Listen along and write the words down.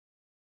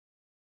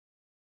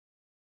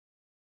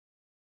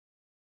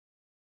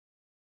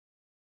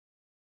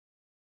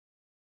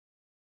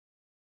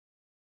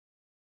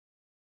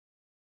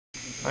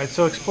Alright,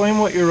 so explain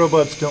what your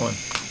robot's doing.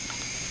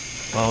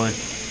 Well,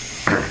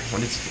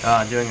 what it's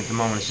doing at the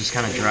moment is just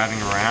kind of driving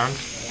around,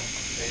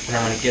 and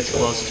then when it gets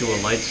close to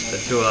a light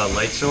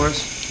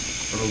source,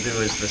 what it'll do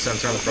is the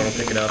sensor on the front will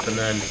pick it up, and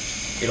then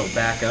it'll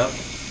back up,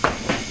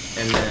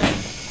 and then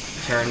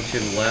turn to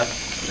the left,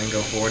 and then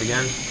go forward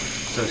again.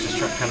 So it's just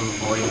kind of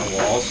avoiding the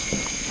walls.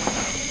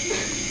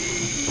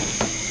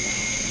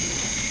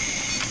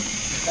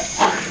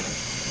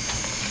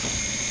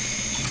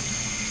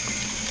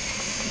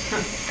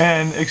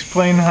 And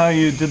explain how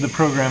you did the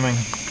programming.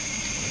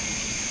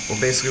 Well,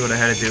 basically what I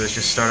had to do is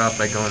just start off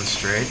by going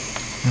straight,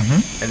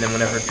 and then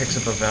whenever it picks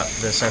up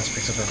the sensor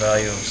picks up a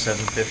value of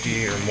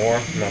 750 or more,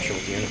 I'm not sure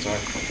what the units are,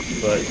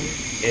 but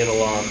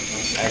it'll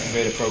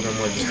activate a program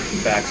where it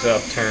just backs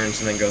up, turns,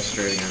 and then goes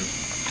straight again.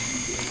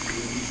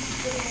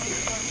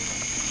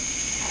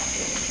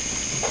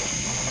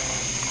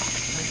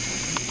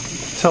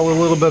 Tell a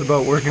little bit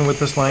about working with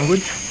this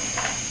language.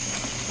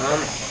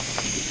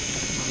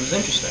 It was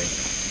interesting.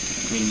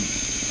 I mean,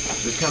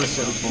 it was kind of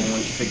simple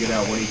once you figured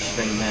out what each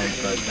thing meant,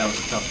 but that was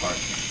the tough part.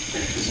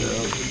 So,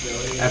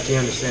 after you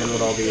understand what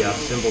all the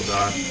symbols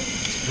are,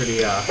 it's a pretty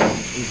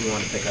easy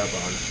one to pick up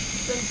on.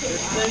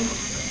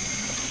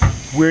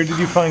 Where did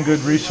you find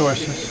good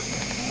resources?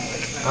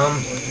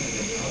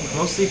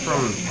 Mostly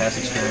from past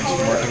experience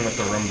from working with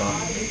the Roomba,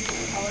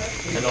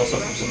 and also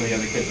from some of the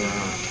other kids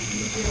around.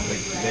 Like,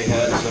 they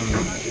had some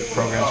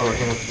programs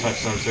working with the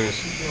touch sensors,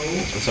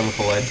 and some with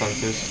the light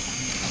sensors.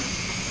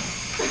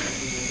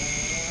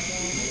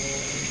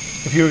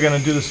 If you were going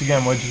to do this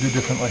again, what'd you do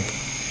differently?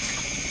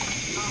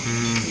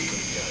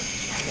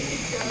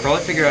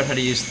 Probably figure out how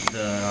to use get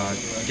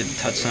the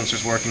touch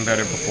sensors working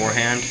better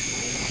beforehand.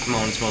 At the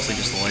moment, it's mostly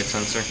just the light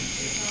sensor.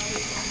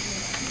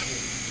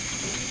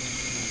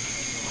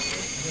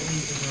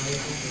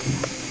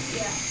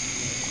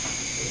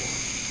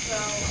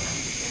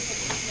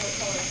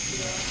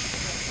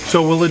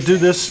 So will it do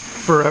this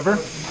forever?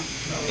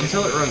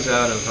 Until it runs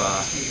out of...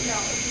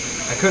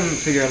 I couldn't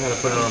figure out how to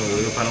put it on a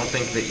loop. I don't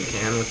think that you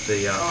can with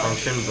the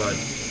function, but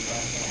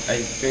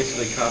I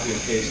basically copy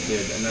and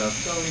pasted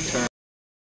enough terms